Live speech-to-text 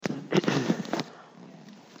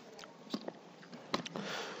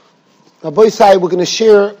Rabbi, we're going to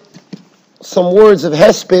share some words of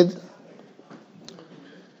Hesped,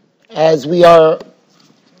 as we are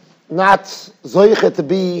not zoiche to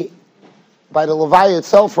be by the Levaya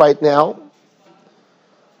itself right now,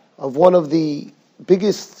 of one of the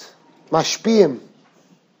biggest mashpiyim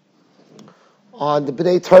on the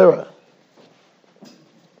B'nai Torah,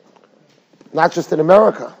 not just in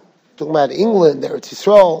America, talking about England, Eretz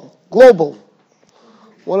Yisrael, global.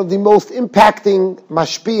 One of the most impacting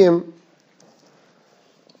mashpiyim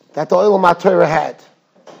that the Olam HaTorah had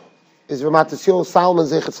is Rav Mattisyahu Salman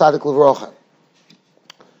Zeichet Tzadik Livrocha.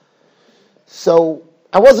 So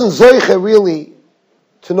I wasn't zoiche really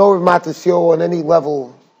to know Rav Mattisyahu on any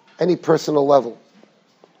level, any personal level.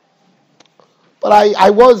 But I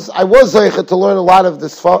was zoiche to learn a lot of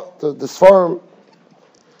this forum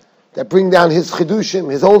that bring down his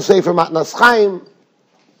chidushim, his own sefer Matnas Chaim.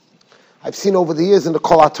 I've seen over the years in the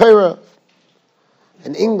Kol HaTorah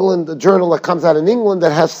in England, the journal that comes out in England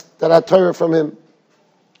that had Torah from him.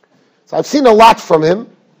 So I've seen a lot from him.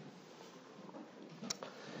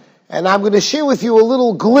 And I'm going to share with you a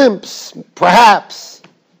little glimpse, perhaps,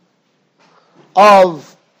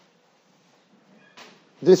 of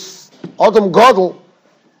this Adam Gadol.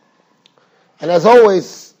 And as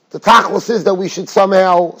always, the tachlis is that we should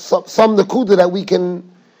somehow, some nekuda that we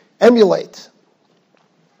can emulate.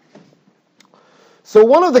 So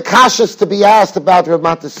one of the kashas to be asked about Rav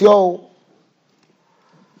Mattisyahu,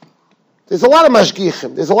 there's a lot of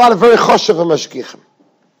mashgichim. There's a lot of very choshev mashgichim.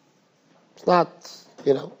 It's not,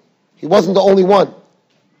 he wasn't the only one.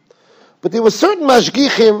 But there were certain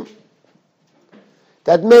mashgichim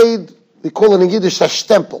that made, we call it in Yiddish, a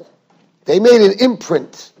stempel. They made an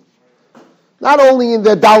imprint. Not only in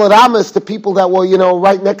their Daled Amas, the people that were,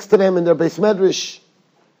 right next to them in their Beis Medrash,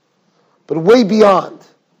 but way beyond.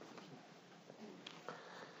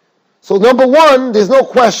 So number one, there's no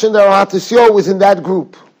question that Rav Mattisyahu was in that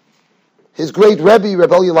group. His great Rabbi,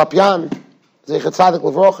 Rabbi Lapyan, Zeichet Tzadik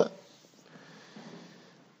Livrocha,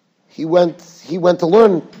 he went to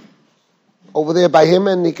learn over there by him,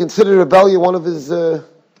 and he considered Rebellia one of his Iker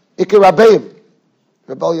Rabbeim,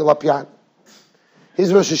 Rabbi Lapyan.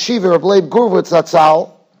 His Rosh Yeshiva, Rabbi Gurvitz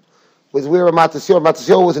Zatzal, was where Rav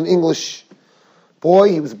Mattisyahu was an English boy.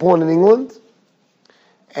 He was born in England,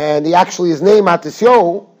 and his name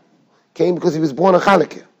Mattisyahu came because he was born on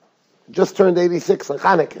Chanukah. Just turned 86 on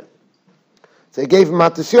Chanukah. So they gave him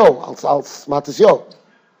Mattisyahu, als Mattisyahu.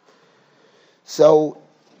 So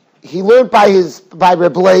he learned by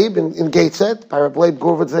Reb Leib in Gateshead, by Reb Leib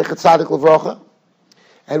Gurvitz Zeichet Tzadik Livrocha.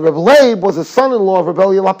 And Reb Leib was the son-in-law of Rabbi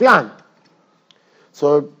Lapyan.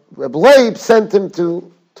 So Reb Leib sent him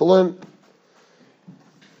to learn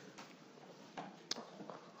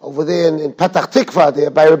over there in Petach Tikva there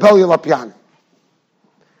by Rabbi Lapyan.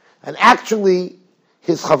 And actually,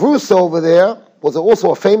 his chavrusa over there was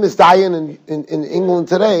also a famous dayan in England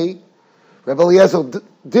today, Rabbi Eliezer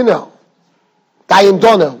Dino, Dayan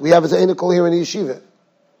Donner. We have his enikol here in the yeshiva.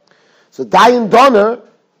 So Dayan Donner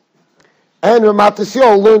and Rav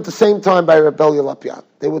Mattisyahu learned at the same time by Rabbi Lapyan.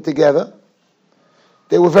 They were together.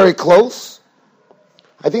 They were very close.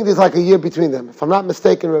 I think there's like a year between them. If I'm not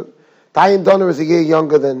mistaken, Dayan Donner is a year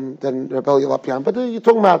younger than Rabbi Lapyan. But you're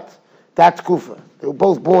talking about that kufa. They were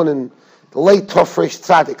both born in the late Tofresh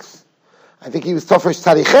Tzadiks. I think he was Tofresh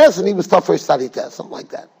Tzadiches and he was Tofresh Tzadites, something like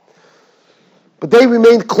that. But they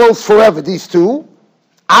remained close forever, these two.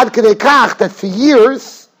 Ad kedei kach, that for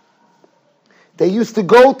years, they used to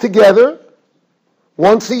go together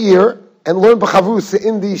once a year and learn b'chavrusa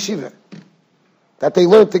in the yeshiva. That they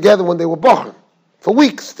learned together when they were bochum. For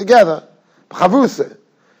weeks together, b'chavrusa,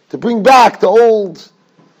 to bring back the old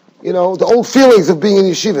feelings of being in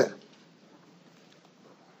yeshiva.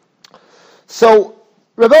 So,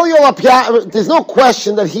 Rabbi Lapyan, there's no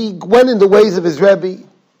question that he went in the ways of his Rebbe,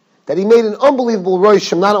 that he made an unbelievable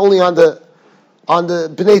roshim, not only on the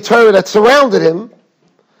B'nai Torah that surrounded him,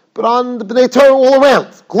 but on the B'nai Torah all around,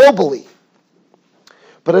 globally.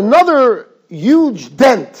 But another huge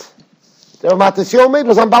dent that Rav Mattisyahu made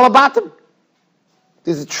was on Balabatim.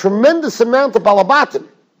 There's a tremendous amount of Balabatim.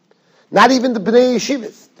 Not even the B'nai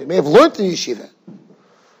Yeshivas. They may have learned in Yeshiva,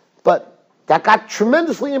 but that got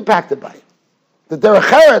tremendously impacted by it. The derech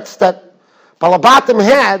eretz that Balabatim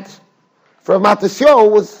had for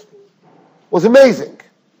Mattisyahu was amazing.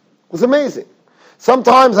 Was amazing.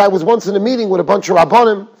 Sometimes I was once in a meeting with a bunch of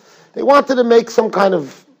Rabbanim. They wanted to make some kind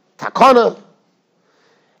of takana,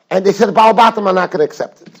 and they said, Balabatim are not going to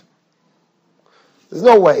accept it. There's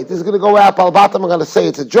no way. This is going to go out. Balabatim are going to say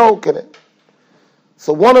it's a joke.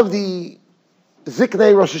 So one of the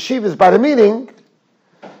Ziknei Rosh Yeshivas by the meeting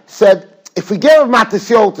said, if we get Rav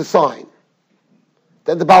Mattisyahu to sign,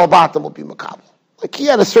 then the Balabatim will be Makabel. Like he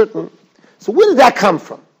had a certain... So where did that come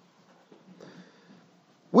from?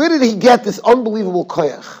 Where did he get this unbelievable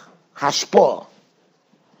koyach, hashpah,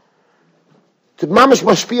 to mamish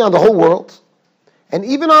mashpia on the whole world, and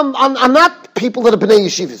even on not people that are bnei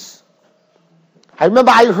yeshivas? I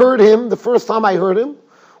remember I heard him, the first time I heard him,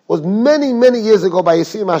 was many, many years ago by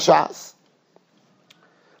Yeshivas Mashas.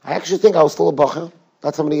 I actually think I was still a bacher.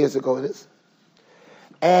 That's how many years ago it is.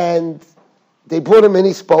 And they brought him in,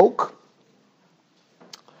 he spoke.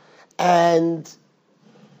 And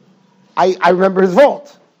I remember his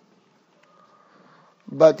vault.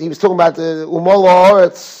 But he was talking about the Umol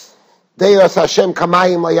Haaretz, Deus Hashem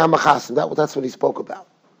Kamayim Layam Achasim. That's what he spoke about.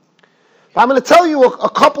 But I'm going to tell you a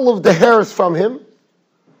couple of the hairs from him,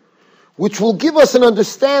 which will give us an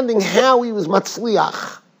understanding how he was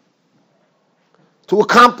matzliach to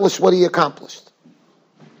accomplish what he accomplished.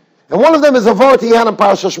 And one of them is a vort he had in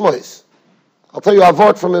Parashat Shmois. I'll tell you a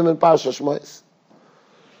vort from him in Parashat Shmois.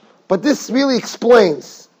 But this really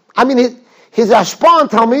explains. I mean, his ashpa on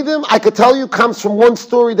Talmidim, I could tell you, comes from one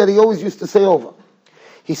story that he always used to say over.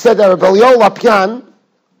 He said that Rabbi Lapyan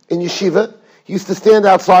in Yeshiva, he used to stand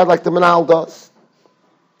outside like the Manal does.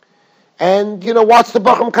 And, watch the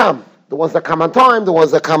Bacham come. The ones that come on time, the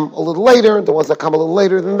ones that come a little later, the ones that come a little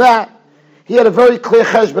later than that. He had a very clear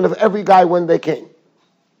cheshbon of every guy when they came.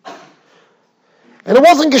 And it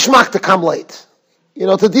wasn't gishmak to come late.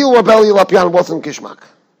 To deal with Rabbi Lapyan wasn't gishmak.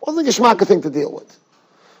 It wasn't gishmak a thing to deal with.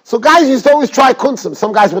 So guys used to always try kunsim.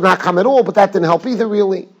 Some guys would not come at all, but that didn't help either,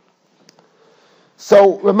 really.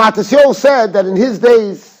 So Rav Mattisyahu said that in his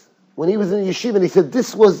days, when he was in yeshiva, and he said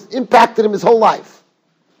this was impacted him his whole life.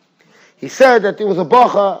 He said that there was a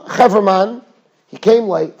bacha, Cheverman, he came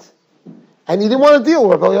late, and he didn't want to deal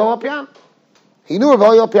with Rabbi Lapyan. He knew Rabbi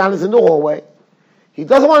Lapyan is in the hallway. He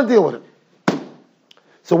doesn't want to deal with him.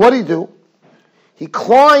 So what did he do? He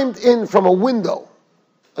climbed in from a window.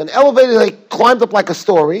 An elevator, they climbed up like a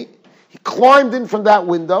story. He climbed in from that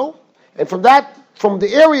window, and from the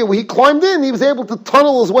area where he climbed in, he was able to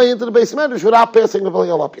tunnel his way into the Beis Medrash without passing Rabbi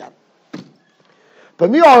Lapyan.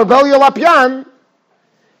 But Rabbi Lapyan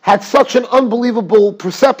had such an unbelievable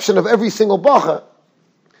perception of every single bacha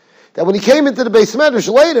that when he came into the Beis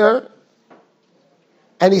Medrash later,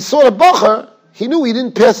 and he saw the bacha, he knew he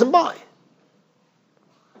didn't pass him by.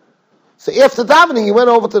 So after davening, he went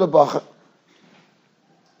over to the bacha.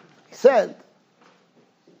 He said,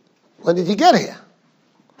 "When did you get here?"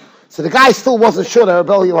 So the guy still wasn't sure that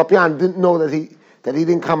Rabbi Lapyan didn't know that he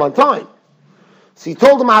didn't come on time. So he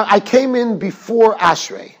told him, I came in before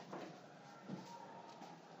Ashrei.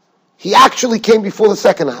 He actually came before the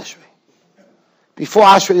second Ashrei. Before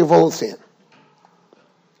Ashrei Yevolotzian.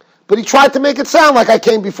 But he tried to make it sound like I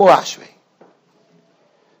came before Ashrei.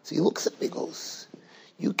 So he looks at me and goes,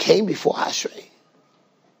 "You came before Ashrei.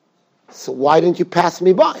 So why didn't you pass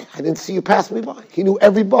me by? I didn't see you pass me by." He knew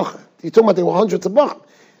every bacha. You're talking about there were hundreds of bacha.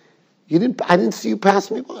 I didn't see you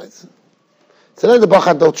pass me by. So then the bacha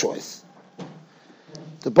had no choice.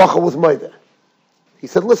 The bacha was murder. He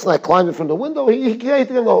said, "Listen, I climbed in from the window." He gave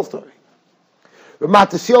him the whole story. Rav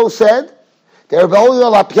Mattisyahu said that Rabbi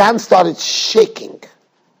Lapyan started shaking.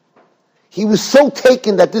 He was so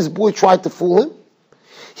taken that this boy tried to fool him.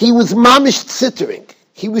 He was mamish tzitering.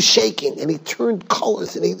 He was shaking, and he turned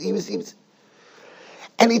colors, and he was.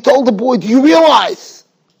 And he told the boy, "Do you realize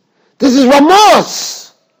this is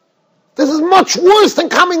Ramos? This is much worse than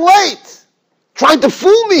coming late, trying to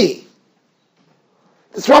fool me.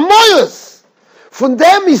 It's Ramoyos. From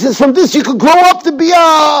them," he says, "from this you could grow up to be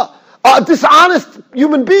a dishonest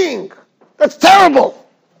human being. That's terrible.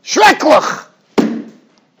 Shreklach."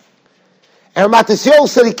 And Mattisyahu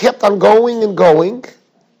said he kept on going and going.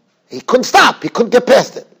 He couldn't stop. He couldn't get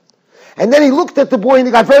past it. And then he looked at the boy and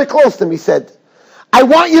he got very close to him. He said, "I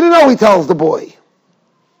want you to know," he tells the boy.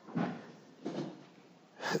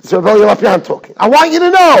 It's Rabbi Lapyan talking. "I want you to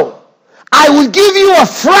know, I will give you a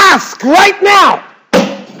flask right now,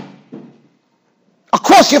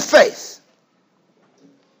 across your face.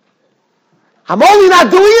 I'm only not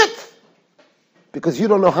doing it because you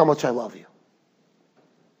don't know how much I love you.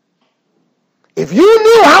 If you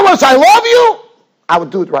knew how much I love you, I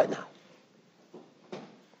would do it right now."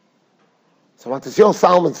 So Mattisyahu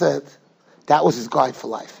Solomon said that was his guide for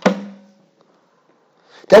life.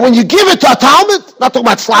 That when you give it to a Talmud, not talking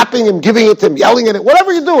about slapping him, giving it to him, yelling at it,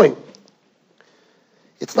 whatever you're doing,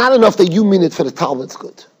 it's not enough that you mean it for the Talmud's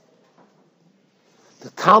good. The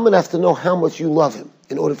Talmud has to know how much you love him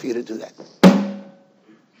in order for you to do that.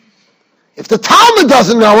 If the Talmud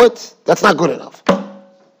doesn't know it, that's not good enough.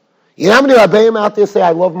 You know how many Rabbeim out there say,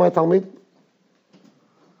 "I love my Talmud"?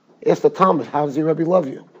 Ask the Talmud, how does your Rebbe love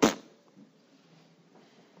you?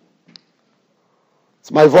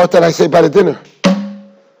 It's my word that I say by the dinner.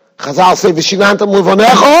 Chazal say, V'shinantam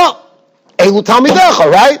levonecha, elu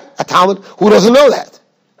talmidecha, right? A Talmud, who doesn't know that?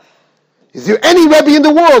 Is there any Rebbe in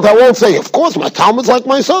the world that won't say, of course, my Talmud's like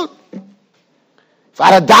my son? If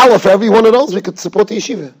I had $1 for every one of those, we could support the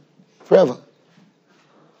yeshiva forever.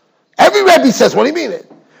 Every Rebbe says, what do you mean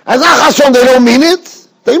it? As Achashon, they don't mean it.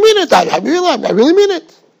 They mean it. I really mean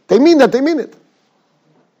it. They mean that they mean it.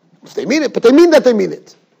 They mean it, but they mean that they mean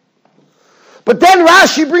it. But then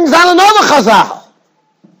Rashi brings out another Chazal.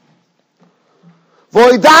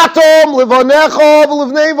 Voidatom levonecho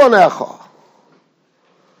v'levnei vonecho.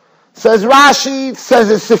 Says Rashi,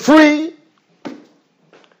 says it's Sifri.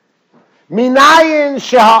 Minayin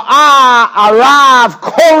sheha'a arav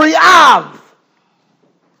kori av.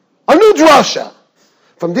 A new drasha.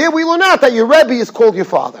 From there we learn out that your Rebbe is called your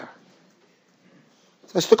father.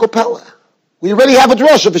 It's Shtikopella. We already have a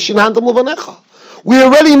drasha for Shinantam Levanecha. We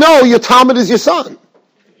already know your Talmud is your son.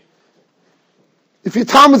 If your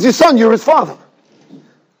Talmud is your son, you're his father.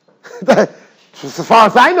 Just as far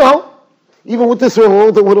as I know, even with this with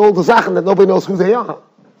all the Zachen that nobody knows who they are.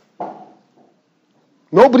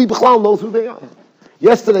 Nobody B'chlal knows who they are.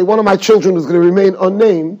 Yesterday, one of my children who's going to remain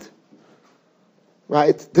unnamed,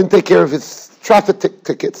 right, didn't take care of his traffic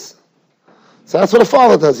tickets. So that's what a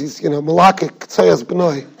father does. He's, Malakik, Tzayas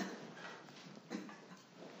B'noi.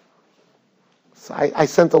 So I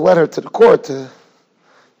sent a letter to the court. They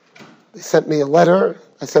sent me a letter.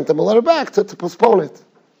 I sent them a letter back to postpone it.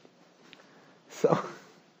 So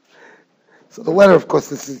the letter, of course,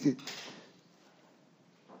 this is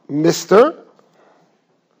Mr.,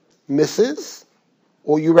 Mrs.,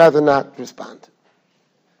 or you rather not respond.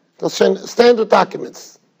 Those standard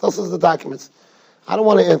documents. Those are the documents. I don't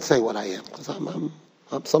want to say what I am, because I'm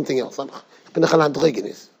something else. Ich bin nicht allein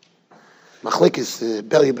Dreigenis. Machlik is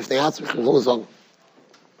Belje b'fnei Atzmich, ich will sagen.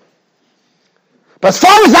 But as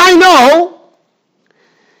far as I know,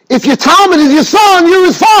 if your Talmud is your son, you're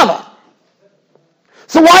his father.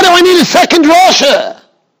 So why do I need a second drasha?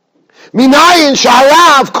 Minayin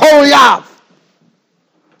sha'arav koriyav.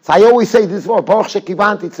 So I always say this word, Baruch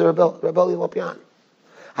shekivanti tzir rebel Yilopian.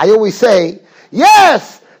 I always say,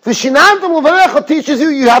 yes, the Shinantam Levanecha teaches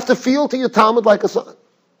you have to feel to your Talmud like a son.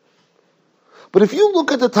 But if you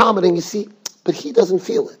look at the Talmud and you see, but he doesn't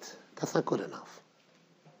feel it, that's not good enough.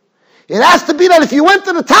 It has to be that if you went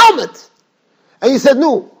to the Talmud and you said,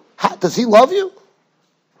 no, does he love you?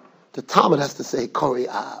 The Talmud has to say, Kori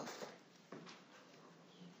Av.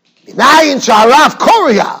 Minayin Sha'arav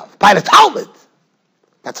Kori Av. By the Talmud.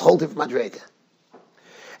 That's a whole different madrega.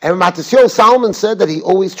 And Rav Mattisyahu Solomon said that he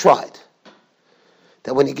always tried.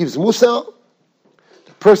 That when he gives Musa,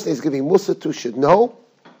 the person he's giving Musa to should know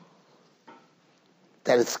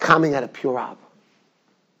that it's coming out of pure Av.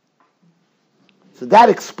 So that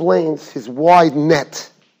explains his wide net.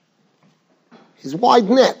 His wide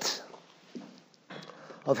net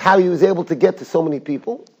of how he was able to get to so many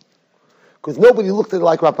people. Because nobody looked at it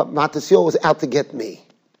like Rav Mattisyahu was out to get me.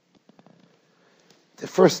 The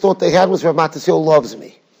first thought they had was Rav Mattisyahu loves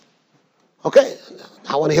me. Okay,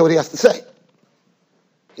 I want to hear what he has to say.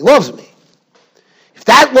 He loves me. If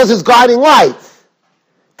that was his guiding light,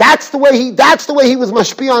 that's the way he was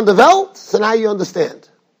mashpia on the Welt, so now you understand.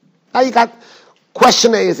 Now you got,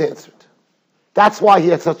 question A is answered. That's why he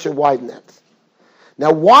had such a wide net.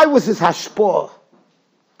 Now why was his hashpah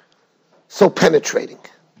so penetrating?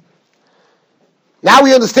 Now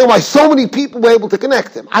we understand why so many people were able to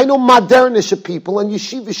connect him. I know modernish people and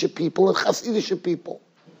yeshivish people and chassidish people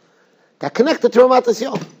that connected to Rav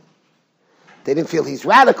Mattisyahu. They didn't feel he's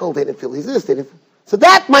radical. They didn't feel he's this. So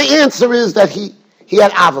that, my answer is that he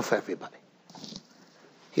had Ava for everybody.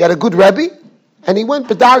 He had a good Rebbe, and he went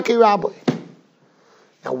B'darkei Rabbi.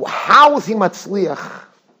 Now, how was he matzliach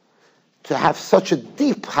to have such a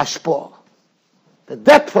deep hashpah? The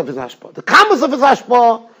depth of his hashpah. The kamas of his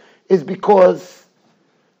hashpah is because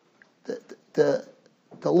the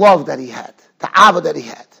love that he had, the Ava that he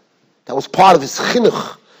had, that was part of his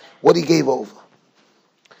chinuch, what he gave over.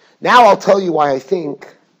 Now I'll tell you why I think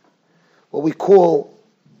what we call,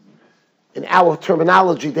 in our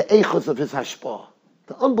terminology, the eichos of his hashpah.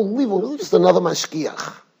 The unbelievable, just another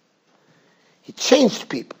mashkiach. He changed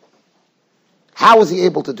people. How was he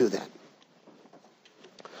able to do that?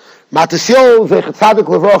 Mattisyahu Zeichet Tzadik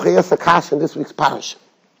Levrocha Yes Akash in this week's parasha.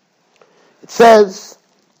 It says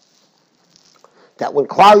that when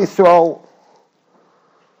Klal Yisrael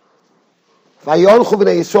Vayonchu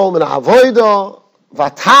b'nei Yisrael min ha'avoda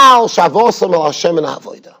Vatal Shavosam el Hashem min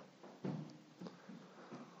ha'avoda.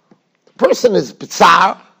 The person is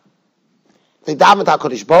bitzar. They daven to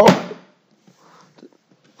HaKadosh Baruch Hu.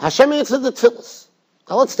 Hashem answered the tefillas.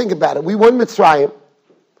 Now let's think about it. We were in Mitzrayim.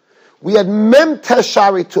 We had Mem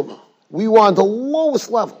Teshari Tuma. We were on the lowest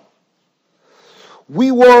level.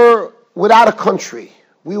 We were without a country.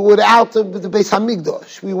 We were without the Beis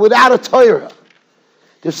Hamikdash. We were without a Torah.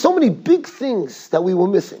 There's so many big things that we were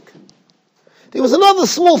missing. There was another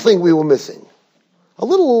small thing we were missing. A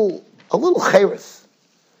little chayris.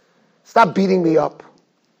 Stop beating me up.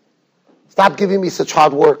 Stop giving me such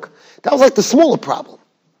hard work. That was like the smaller problem.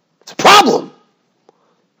 It's a problem.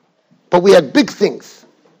 But we had big things.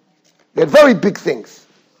 We had very big things.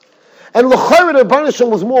 And l'chayra, the Rebbeinu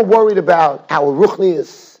Shalom was more worried about our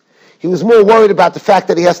ruchnius. He was more worried about the fact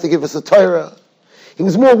that he has to give us a Torah. He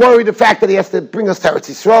was more worried the fact that he has to bring us to Eretz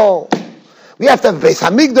Yisrael. We have to have Beis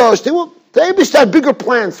Hamikdash. The Eibush had bigger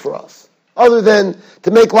plans for us, other than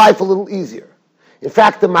to make life a little easier. In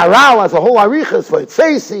fact, the Maral has a whole arichas for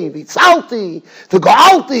Itzeisi, Vitzalti,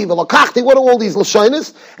 V'Ga'alti, V'Lakachti. What are all these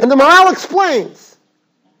Lashonis? And the Maral explains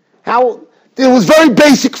how there was very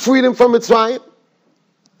basic freedom from Mitzrayim.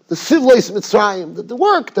 The Sivleis Mitzrayim, the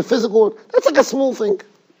work, the physical work. That's like a small thing.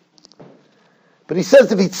 But he says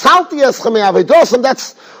the Vitzalti Eschamei Avedosam,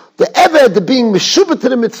 that's the Eved, the being Meshubah to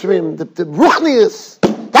the Mitzrayim, the Ruchnius.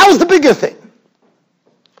 That was the bigger thing.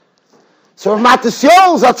 So Rav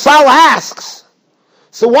Mattisyahu Zatzal asks,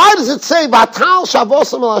 so why does it say Vatal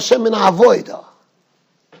Shavosam El Hashem Min Ha'avoida?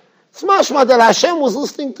 It's mashma that Hashem was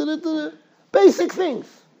listening to the basic things.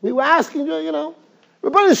 We were asking,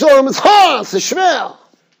 Rabbi Shalom, it's hard, it's a shvel.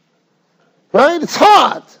 Right? It's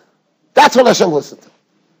hard. That's what Hashem listened to.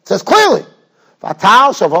 It says clearly,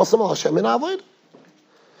 Vatal Shavosam El Hashem Min Ha'avoida.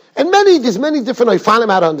 And there's many different Oifanim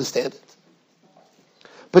how to understand it.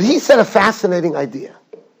 But he said a fascinating idea.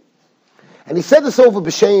 And he said this over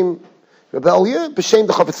B'Shem Rebellia, B'Shem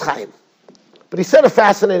the Chofetz Chaim. But he said a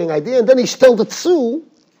fascinating idea, and then he stole it to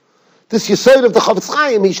this Yesod of the Chofetz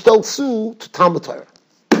Chaim, he stole to Talmud Torah.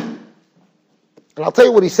 And I'll tell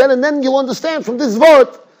you what he said, and then you'll understand from this word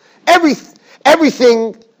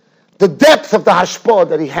everything, the depth of the hashpah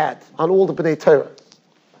that he had on all the B'nai Torah.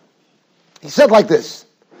 He said like this,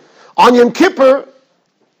 on Yom Kippur,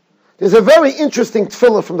 there's a very interesting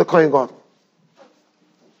tefillah from the Kohen Gadol.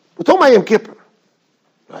 We're talking about Yom Kippur.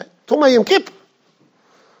 Right? We're talking about Yom Kippur.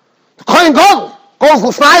 The Kohen Gadol goes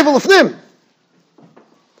l'fnai v'l'fnim.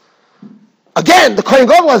 Again, the Kohen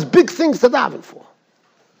Gadol has big things to daven for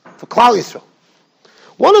Klal Yisrael.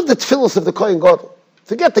 One of the tefillahs of the Kohen Gadol,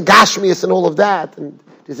 forget the Gashmias and all of that, and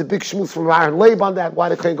there's a big shmooth from Aaron Leib on that, why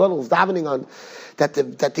the Kohen Gadol is davening on that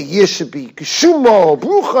the year should be Geshumo,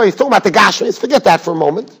 Brucha. He's talking about the Gashmias. Forget that for a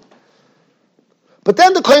moment. But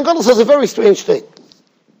then the Kohen Gadol says a very strange thing.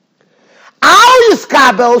 Al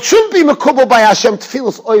Yiskabel shouldn't be mekubal by Hashem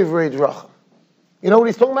tefillas oivrei drachim. You know what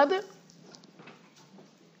he's talking about there?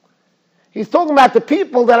 He's talking about the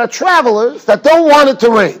people that are travelers that don't want it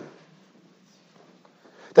to rain.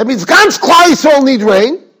 That means Gans Klal Yisrael need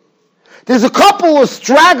rain. There's a couple of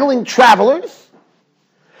straggling travelers,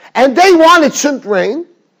 and they want it shouldn't rain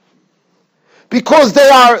because they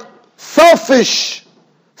are selfish,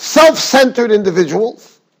 self-centered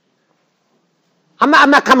individuals. I'm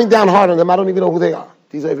not coming down hard on them. I don't even know who they are.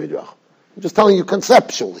 These are I'm just telling you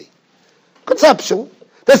conceptually. Conceptual.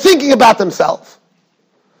 They're thinking about themselves.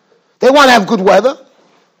 They want to have good weather.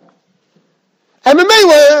 And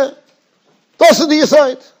Memele, those are the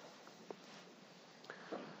aside.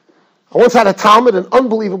 I once had a Talmud, an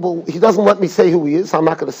unbelievable, he doesn't let me say who he is, so I'm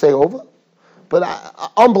not going to say over, but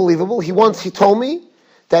unbelievable. He told me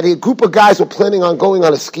that a group of guys were planning on going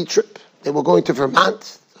on a ski trip. They were going to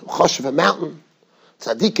Vermont, Choshev Mountain.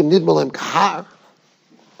 Tzadikim nidmalem kahar.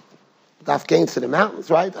 Daf gains to the mountains,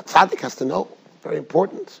 right? A tzaddik has to know. Very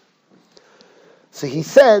important. So he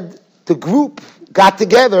said the group got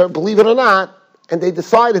together, believe it or not, and they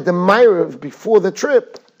decided the Ma'ariv before the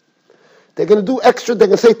trip, they're going to do extra, they're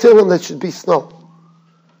going to say to them there should be snow.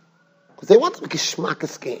 Because they want to make a shmaka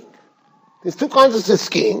skiing. There's two kinds of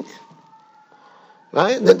skiing.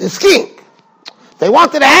 Right? There's skiing. They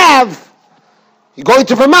wanted to have, you're going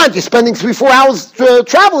to Vermont, you're spending 3-4 hours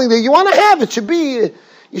traveling there, you want to have, it should be,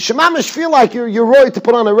 you should mamish feel like you're ready to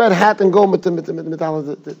put on a red hat and go with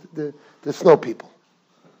the snow people.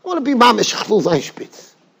 I want to be mamish chvul zayin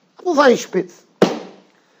shpitz. Chvul zayin shpitz.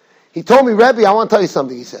 He told me, Rabbi, I want to tell you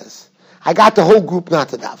something, he says. I got the whole group not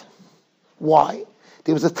to daven. Why?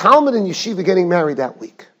 There was a Talmud in Yeshiva getting married that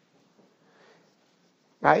week.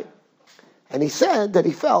 Right? And he said that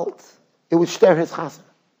he felt it would stir his chasana.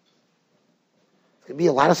 There'd be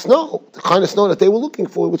a lot of snow, the kind of snow that they were looking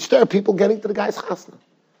for. It would stir people getting to the guy's chasana.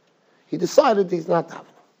 He decided he's not davening.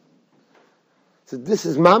 So this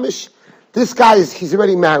is mamish. This guy he's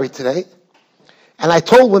already married today. And I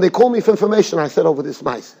told, when they called me for information, I said over this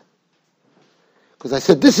mice. Because I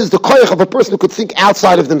said this is the koyach of a person who could think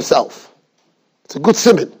outside of themselves. It's a good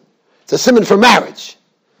simon. It's a simon for marriage.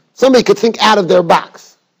 Somebody could think out of their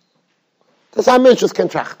box. That's how Menschus can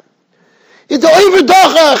trachten. It's the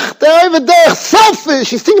overdoch,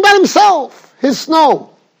 selfish. He's thinking about himself, his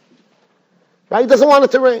snow. Right? He doesn't want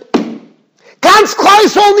it to rain. Ganz Klal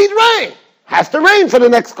Yisrael need rain. Has to rain for the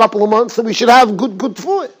next couple of months, so we should have good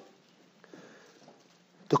food.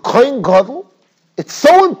 The Kohen Gadol, it's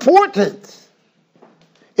so important.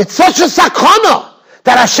 It's such a sakana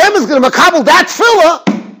that Hashem is going to makabel that tefillah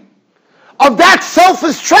of that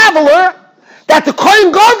selfish traveler that the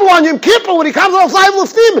Kohen Gadol on Yom Kippur, when he comes off live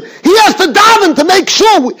liftim, he has to daven to make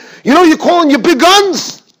sure. You're calling your big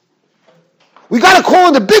guns. We got to call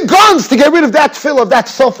in the big guns to get rid of that tefillah of that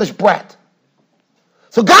selfish brat.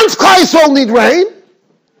 So ganz Klal Yisrael need rain.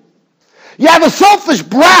 You have a selfish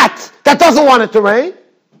brat that doesn't want it to rain.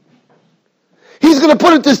 He's going to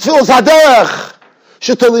put it this tefillah zaderech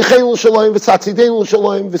shetolicheinu shalom v'tzatzideinu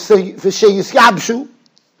shalom v'sheyis.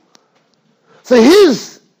 So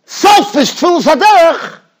his selfish tefillah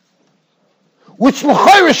zaderech, which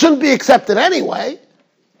l'chayra shouldn't be accepted anyway,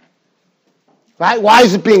 right? Why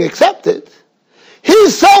is it being accepted?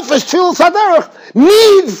 His selfish tefillah zaderech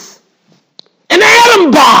needs an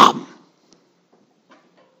atom bomb.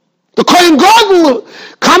 The Kohen Gadol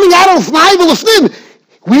coming out of Naivel Lefnim,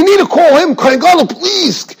 we need to call him, Kohen Gadol,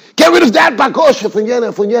 please, get rid of that bakosha von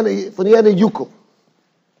jene Yukel.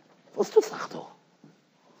 Was du sagst du?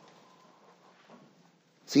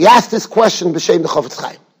 So he asked this question b'shem the Chofetz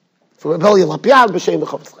Chaim. For Rebellion Lapyan, b'shem the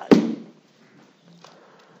Chofetz Chaim.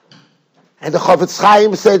 And the Chofetz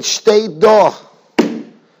Chaim said, Shtei do.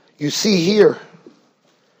 You see here,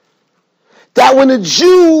 that when a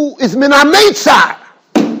Jew is min ha-meitzar,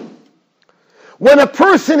 when a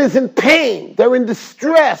person is in pain, they're in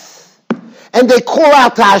distress, and they call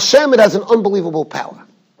out to Hashem, it has an unbelievable power.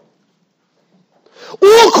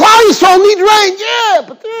 All Klal Yisrael need rain,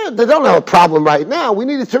 but they don't have a problem right now. We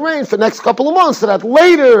need it to rain for the next couple of months, so that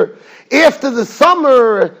later, after the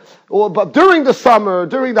summer, or during the summer,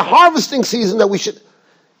 during the harvesting season, that we should.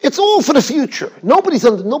 It's all for the future. Nobody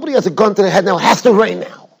has a gun to their head now. It has to rain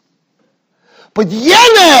now. But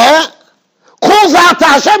Yeneh calls out to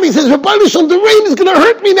Hashem. He says, Rebbeinu Shalom, the rain is going to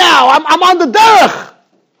hurt me now. I'm on the derech.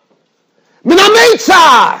 Min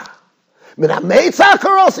ha-meitzar. Min ha-meitzar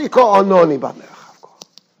karosi ko ononi b'merchav.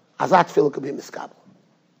 Azat tefillah could be miskabel.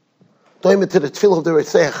 Doim it to the tefillah of the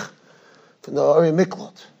Ritzech from the Ori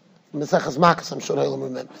Miklot. From the Seches Makas, I'm sure Hailam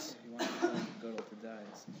remembers.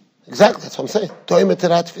 Exactly, that's what I'm saying. Doim it to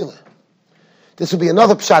that tefillah. This would be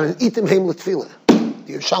another pshat, an itim heim l'tefillah.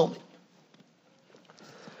 The Yerushalmi.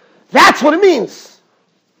 That's what it means.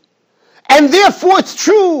 And therefore, it's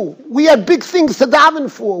true. We have big things to daven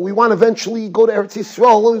for. We want to eventually go to Eretz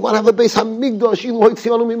Yisrael. We want to have a Beis HaMikdash.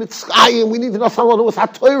 We need enough with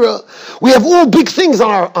HaTorah. We have all big things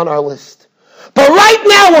on our list. But right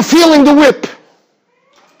now, we're feeling the whip.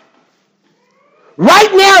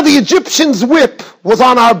 Right now, the Egyptians' whip was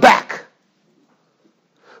on our back.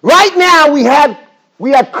 Right now, we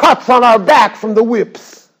had cuts on our back from the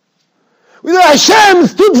whips. We said,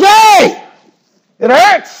 Hashem's Divrei. It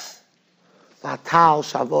hurts. There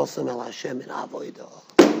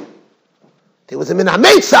was a min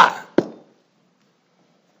ha-meitzar.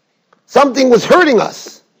 Something was hurting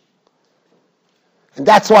us. And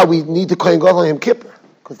that's why we need to Kohen Gadol on Yom Kippur,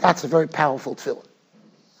 because that's a very powerful tefillah.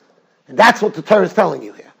 And that's what the Torah is telling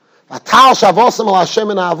you here. Avad,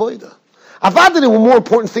 there were more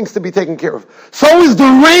important things to be taken care of. So is the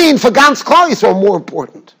rain for ganz Klal Yisrael more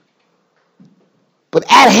important. But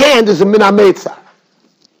at hand is a min ha-meitzar.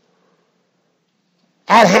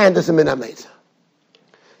 At hand is a min ha-meitzar.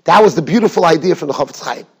 That was the beautiful idea from the Chofetz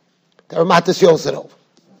Chaim. The Rav Mattisyahu said over.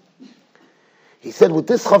 He said, with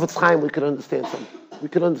this Chofetz Chaim, we could understand something. We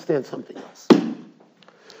could understand something else.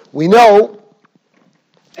 We know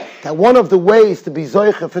that one of the ways to be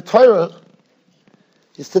zoicha for Torah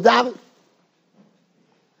is to daven.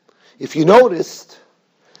 If you noticed,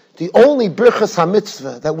 the only birchas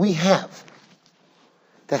ha-mitzvah that we have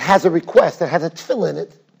that has a request, that has a tefillah in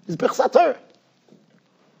it, is birchas ha-Torah.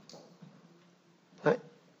 Right?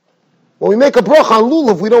 When we make a bracha on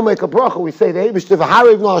lulav, we don't make a bracha. We say, the Eibush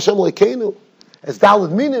Tevaharev no Hashem lekeinu, as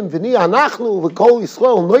dalad minim, v'ni anachnu, v'kol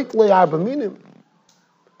Yisrael, noit le'arba minim.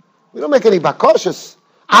 We don't make any bakoshas.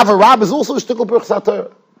 Avarab is also a shtickle birchas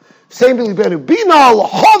ha-Torah. Same thing, bina,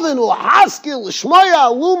 l'choven, l'haskil, l'shmaya,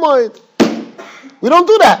 l'umoid. We don't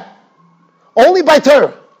do that. Only by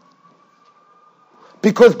Torah.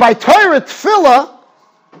 Because by Torah, tefillah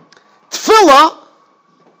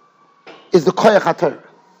is the koyach ha-Torah.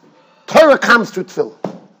 Torah comes through tefillah.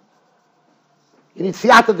 You need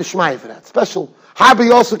siyata d'shmaya for that. Special.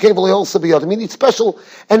 Harbi also came also beyond. You need special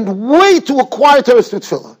and way to acquire Torah through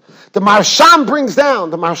tefillah. The Marsham brings down,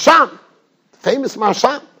 the famous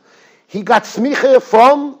Marsham, he got smicha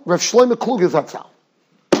from Rav Shlomo Kluger Zatzal.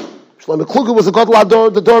 Shlomo Kluger was a Gadol Ador,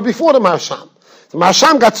 the door before the Marsham. The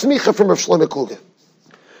Marsham got smicha from Rav Shlomo Kluger.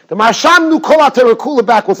 The Marsham knew Kol HaTorah Kula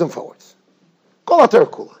backwards and forwards. Kol HaTorah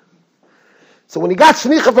Kula. So when he got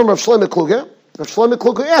smicha from Rav Shlomo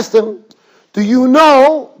Kluger asked him, do you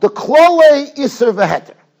know the Klole Iser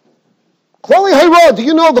V'Heter? Klole Hero, do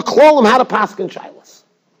you know the Klolim how to paskin shaylas?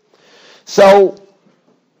 So,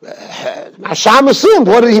 Marsham assumed,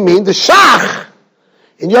 what did he mean? The Shach,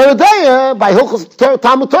 in Yeridea, by Hilchos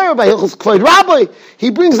Talmud Torah, by Hilchos Kvod Rabbi,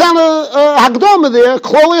 he brings down a Hagdoma there,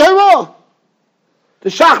 Klole Hero. The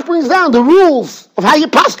Shach brings down the rules of how you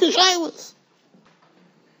paskin shaylas.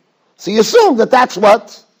 So you assume that that's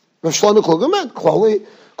what Rav Shlomo Kluger meant, Klole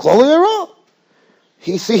Hero.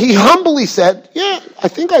 He humbly said, yeah, I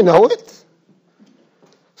think I know it.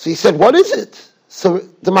 So he said, what is it? So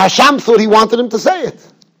the Marsham thought he wanted him to say it.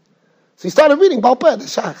 So he started reading Baal Peh, the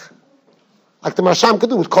Shach. Like the Marsham could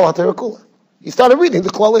do with Kol HaTorah Kula. He started reading the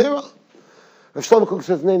Klal Hira. Rav Shlomo Kluger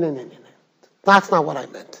says, no. That's not what I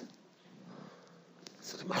meant.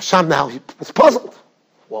 So the Marsham now, he was puzzled.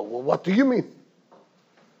 Well, what do you mean?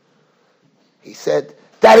 He said,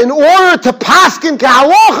 that in order to paskin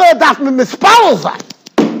kehalocha, daf me mispalel zayin.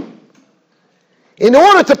 In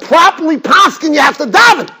order to properly paskin, you have to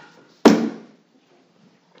daven.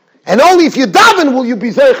 And only if you daven will you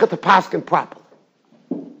be zeicha to paskin properly.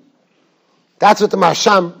 That's what the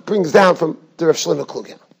Marsham brings down from the Rav Shlomo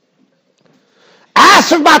Kluger.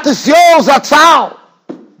 As Rav Mattisyahu Zatzal,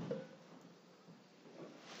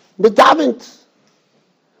 we daven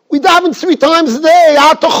 3 times a day.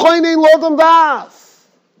 Atochoynein lodam das.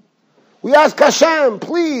 We ask Hashem,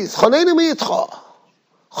 please, Choneinu mitcha,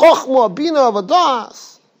 Chochma, Bina,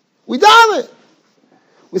 Vadas. We daven.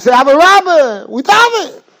 We say, have a Rabbi. We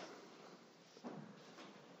daven.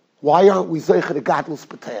 Why aren't we zeicha to Gadlus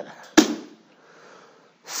B'Torah?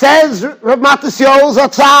 Says Rav Mattisyahu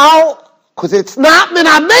Zatzal, because it's not min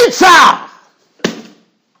ha-mitzah.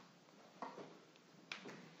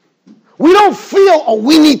 We don't feel,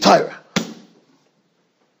 we need Torah.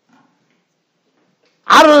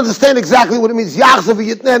 I don't understand exactly what it means, Yachzav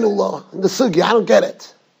Yitnenu Lo, in the Sugi. I don't get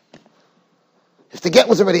it. If the get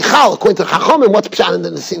was already Chal, according to Chachamim, what's Pshan in the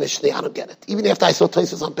Nesina Shni? I don't get it. Even after I saw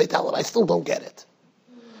Tosfos on Beit Halal, I still don't get it.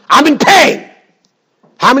 I'm in pain.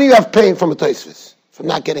 How many of you have pain from a Tosfos? From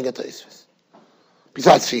not getting a Tosfos?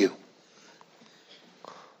 Besides for you.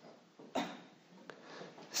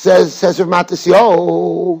 Says Rav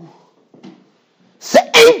Mattisyahu,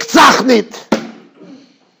 Se'enk Zachnit.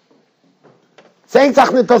 Saying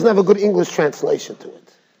Zachnit doesn't have a good English translation to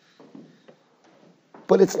it.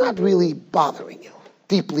 But it's not really bothering you,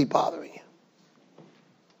 deeply bothering you.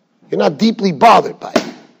 You're not deeply bothered by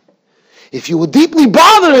it. If you were deeply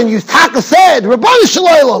bothered and you taka said, Rabbanu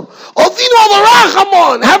Shalom, Odino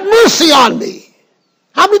Varachamon, have mercy on me.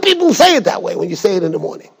 How many people say it that way when you say it in the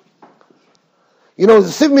morning? You know, the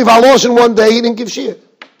Sivmi Valoshin one day, he didn't give shir.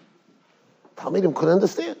 Talmidim couldn't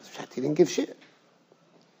understand. He didn't give shir.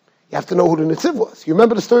 You have to know who the Nitziv was. You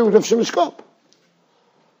remember the story with Rav Shimon Shkop?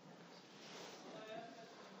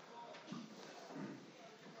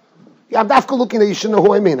 Yeah, I'm dafka looking that you should know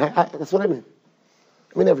who I mean. That's what I mean.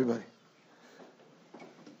 I mean everybody.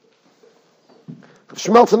 Rav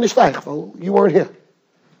Shmeltzer Nishtayich, well, you weren't here.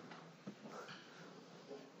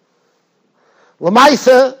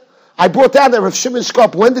 Lamaisa, I brought down that Rav Shimon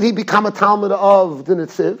Shkop, when did he become a Talmud of the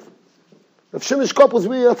Nitziv? Rav Shimon Shkop was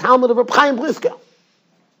really a Talmud of Reb Chaim Brisker.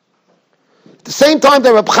 At the same time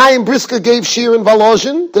that Reb Chaim Brisker gave Shiur in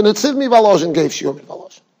Volozhin, the Nitziv Mi Volozhin gave Shiur in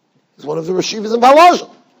Volozhin. He's one of the Yeshivas in Volozhin.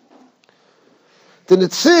 The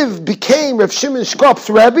Nitziv became Rav Shimon Shkop's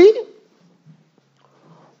Rebbe.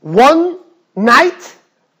 One night,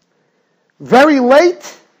 very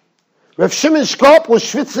late, Rav Shimon Shkop was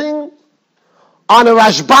schwitzing on a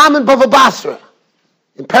Rashbam in Bava Basra,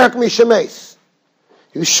 in Perak Mishames.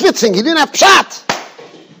 He was schwitzing, he didn't have pshat.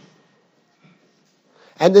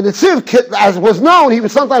 And the Nitziv, as was known, he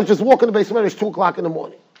would sometimes just walk in the Beis Medrash 2 o'clock in the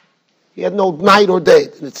morning. He had no night or day,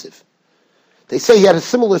 the Nitziv. They say he had a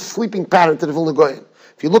similar sleeping pattern to the Vilna Gaon.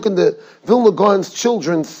 If you look in the Vilna Gaon's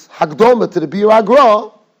children's Hagdoma to the Bir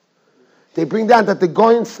Agra, they bring down that the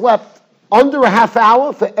Gaon slept under a half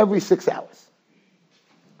hour for every 6 hours.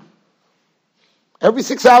 Every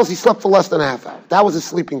 6 hours he slept for less than a half hour. That was his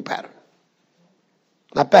sleeping pattern.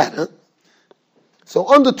 Not bad, huh? So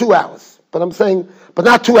under 2 hours. But I'm saying, but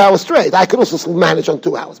not 2 hours straight. I could also manage on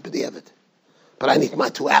 2 hours, but I need my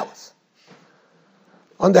 2 hours.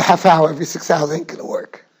 under half hour every 6 hours ain't going to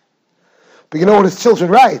work. But you know what his children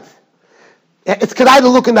write? It's kedai to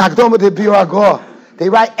look in the Hakdama de Biur Agor. They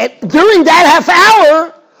write, during that half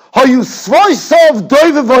hour, you svoisov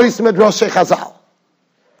doive voice medrash Chazal.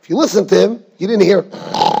 If you listen to him, you didn't hear,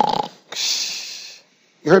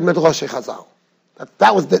 you heard medrash Chazal.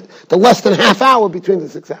 That was the less than half hour between the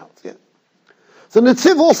 6 hours. Yeah. So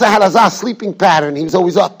Netziv also had a sleeping pattern. He was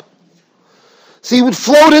always up. So he would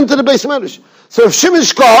float into the base medrash. So if Shimon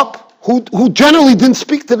Shkop, who generally didn't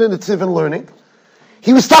speak to the Netziv in learning,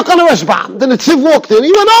 he was stuck on the Rashbam. The Netziv walked in,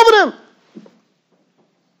 he went over them.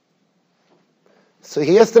 So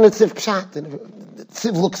he asked the Netziv Pshat, and the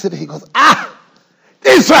Netziv looks at it, he goes,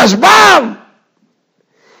 this Rashbam!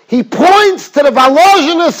 He points to the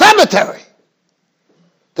Volozhin cemetery.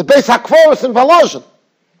 The Beis HaKvoros in Volozhin.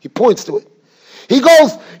 He points to it. He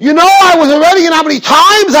goes, I was already in how many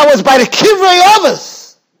times I was by the Kivrei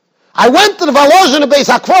Avos. I went to the Volozhin and Beis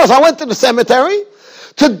HaKvoros, I went to the cemetery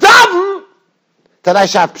to daven that I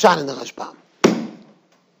should have Pshat in the Rashbam.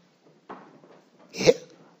 Yeah.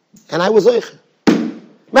 And I was Eicher.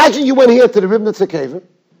 Imagine you went here to the Ribnitzer cave.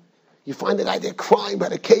 You find the guy there crying by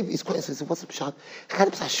the cave. He's crying. He says, what's the Pshat? I got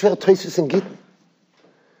a schwer Toisus in Gittin.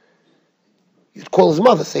 You'd call his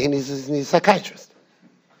mother saying he's a psychiatrist.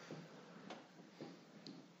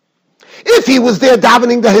 If he was there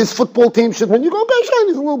davening that his football team should win, you go, okay, Shine,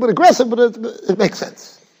 he's a little bit aggressive, but it makes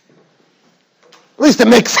sense. At least it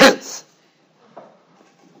makes sense.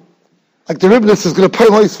 Like the Ribnitz is going to play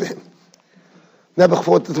Lois for him. Nebuch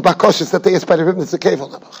thought the Bakoshes that they asked by the Ribnitz, the cave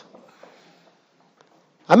on Nebuch.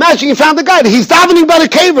 Imagine you found the guy, he's davening by the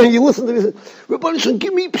cave, and you listen to him, Rabbi,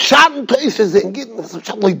 give me Pshat and Toises, and get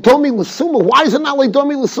Leidomi L'Suma. Why is it not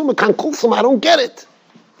Leidomi L'Suma? Kan Kulsum, I don't get it.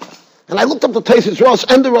 And I looked up the Toises Rosh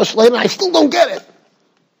and the Rosh later, and I still don't get it.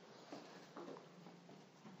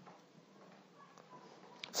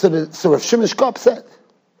 So Rav Shimon Shkop said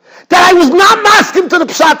that I was not masking to the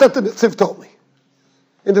Pshat that the Netziv told me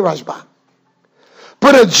in the Rashbam.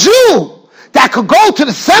 But a Jew that could go to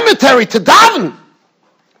the cemetery to daven,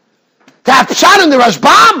 to have Pshat in the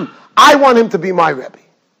Rashbam, I want him to be my Rebbe.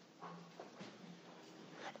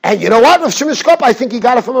 And you know what, Rav Shimon Shkop, I think he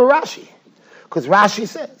got it from a Rashi. Because Rashi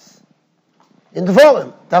says, in the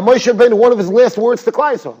Devarim, that Moshe Rabbeinu, one of his last words to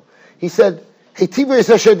Klal Yisrael, he said, hey, Divrei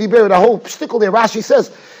Hesped, the whole shtickle there, Rashi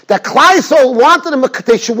says, that Klal Yisrael wanted him,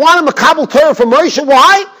 they should want him a Kabul Torah from Moshe.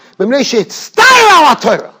 Why?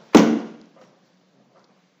 Torah.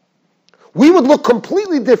 We would look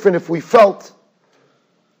completely different if we felt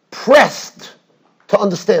pressed to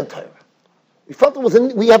understand Torah. We felt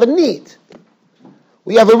we have a need.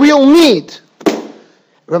 We have a real need.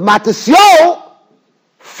 Rav Mattisyahu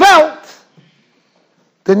felt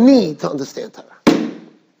the need to understand Torah.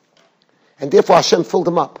 And therefore Hashem filled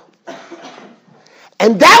him up.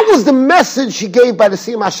 And that was the message he gave by the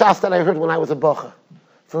Siyum HaShas that I heard when I was a Bocher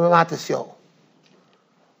from Rav Mattisyahu.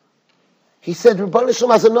 He said, Rebbeinu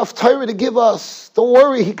Shalom has enough Torah to give us. Don't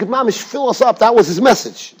worry, he could mamish fill us up. That was his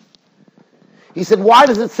message. He said, why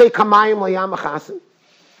does it say Kamayim Layam Achasim?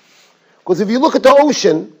 Because if you look at the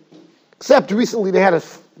ocean, except recently they had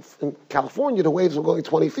in California, the waves were going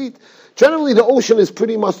 20 feet. Generally, the ocean is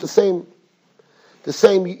pretty much the same.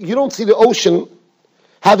 You don't see the ocean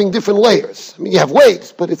having different layers. I mean, you have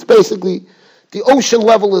waves, but it's basically, the ocean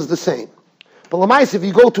level is the same. But Lamais, if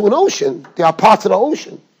you go to an ocean, there are parts of the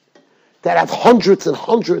ocean that have hundreds and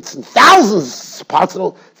hundreds and thousands,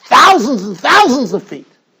 thousands and thousands of feet.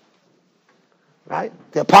 Right?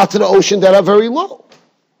 There are parts of the ocean that are very low.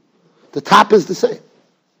 The top is the same.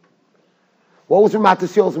 What was Rav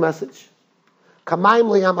Mattisyahu's message? Kamayim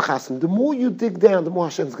leyam achasim. The more you dig down, the more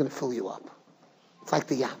Hashem is going to fill you up. It's like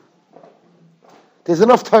the yam. There's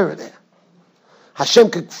enough Torah there.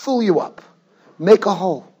 Hashem could fill you up. Make a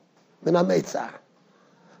hole. Min ha-meitzar.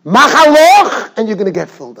 Machaloch, and you're going to get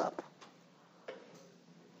filled up.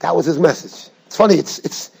 That was his message. It's funny,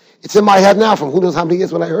 it's in my head now from who knows how many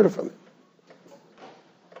years when I heard it from him.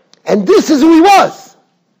 And this is who he was.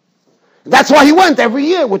 That's why he went every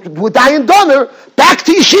year with Dayan Donner back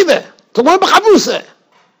to Yeshiva to learn B'chavrusa.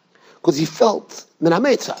 Because he felt min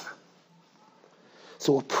ha-meitzar.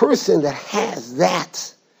 So a person that has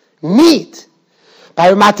that need,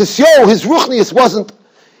 by Rav Mattisyahu, his ruchnius wasn't,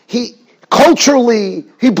 he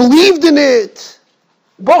believed in it.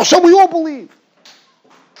 Baruch Hashem, we all believe.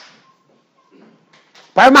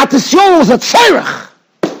 By Rav Mattisyahu was a tzerach.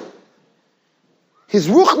 His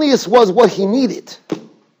ruchnius was what he needed.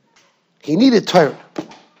 He needed Torah.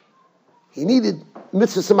 He needed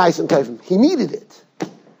mitzvah semayis and tovim. He needed it.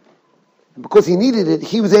 And because he needed it,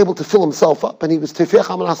 he was able to fill himself up, and he was tefech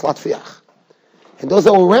amanas latfiach. And those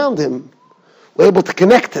that were around him were able to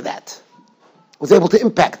connect to that, was able to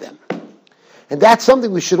impact them. And that's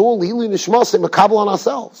something we should all, Hilui Nishmasei, makabel on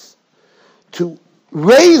ourselves, to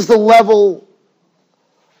raise the level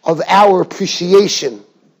of our appreciation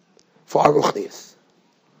for our ruchnius.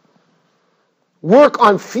 Work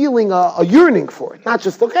on feeling a yearning for it, not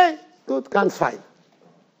just, okay, good, God's fine. It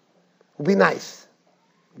would be nice.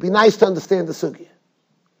 It would be nice to understand the sugya.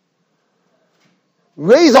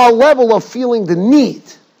 Raise our level of feeling the need,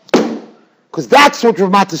 because that's what Rav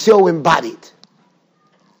Mattisyahu embodied.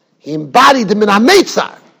 He embodied the min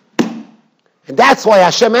ha-meitzar. And that's why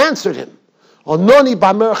Hashem answered him. Ononi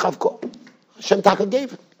b'mer chavko. Hashem Taka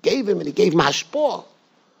gave him, and he gave him hashpor,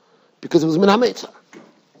 because it was min ha-meitzar.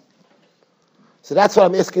 So that's what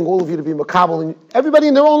I'm asking all of you to be makabel. And everybody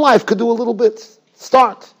in their own life could do a little bit.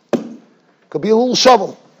 Start. Could be a little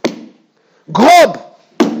shovel. Grob.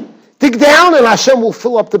 Dig down, and Hashem will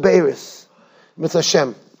fill up the beiris. Mitzvah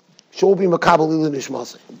Hashem. Should all be makabel ilu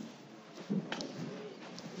nishmasei.